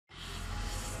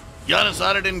Giannis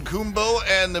Antetokounmpo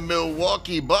and the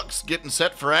Milwaukee Bucks getting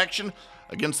set for action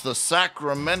against the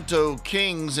Sacramento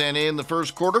Kings. And in the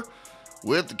first quarter,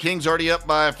 with the Kings already up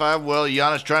by 5, well,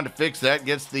 Giannis trying to fix that,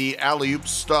 gets the alley-oop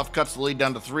stuff, cuts the lead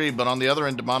down to 3. But on the other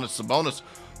end, Sabonis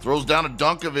throws down a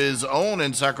dunk of his own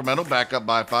in Sacramento, back up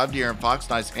by 5. De'Aaron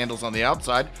Fox, nice handles on the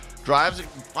outside. Drives,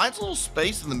 finds a little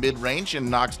space in the mid-range and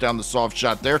knocks down the soft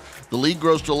shot there. The lead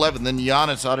grows to 11. Then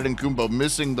Giannis Antetokounmpo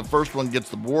missing the first one, gets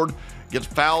the board, gets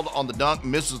fouled on the dunk,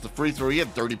 misses the free throw. He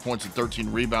had 30 points and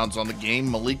 13 rebounds on the game.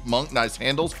 Malik Monk, nice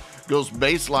handles, goes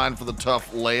baseline for the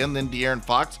tough lay-in. Then De'Aaron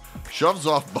Fox shoves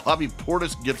off Bobby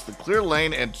Portis, gets the clear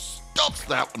lane, and stuffs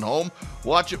that one home.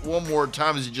 Watch it one more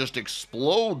time as he just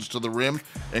explodes to the rim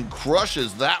and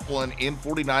crushes that one in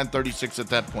 49-36 at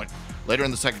that point. Later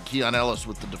in the second, Keon Ellis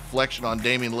with the deflection on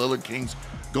Damian Lillard. Kings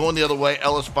going the other way.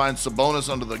 Ellis finds Sabonis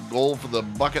under the goal for the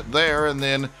bucket there, and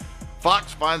then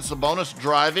Fox finds Sabonis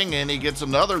driving, and he gets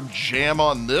another jam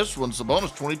on this one.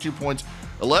 Sabonis, 22 points,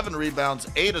 11 rebounds,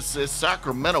 8 assists.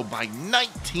 Sacramento by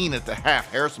 19 at the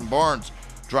half. Harrison Barnes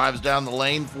drives down the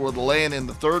lane for the lay-in in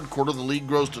the third quarter. The lead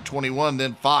grows to 21.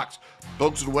 Then Fox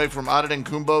pokes it away from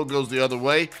Antetokounmpo, goes the other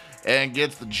way, and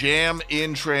gets the jam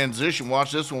in transition.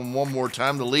 Watch this one more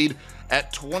time. The lead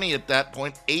at 20 at that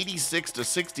point,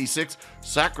 86-66.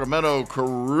 Sacramento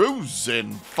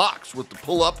cruising. Fox with the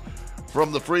pull-up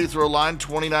from the free throw line,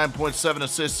 29.7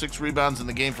 assists, 6 rebounds in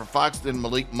the game for Fox. Then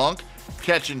Malik Monk,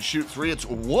 catch and shoot 3. It's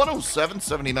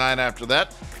 107-79 after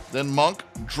that. Then Monk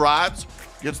drives,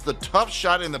 gets the tough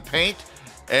shot in the paint,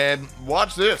 and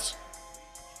watch this.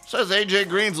 Says AJ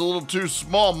Green's a little too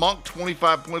small. Monk,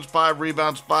 25 points, 5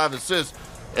 rebounds, 5 assists,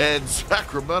 and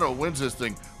Sacramento wins this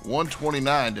thing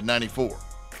 129-94.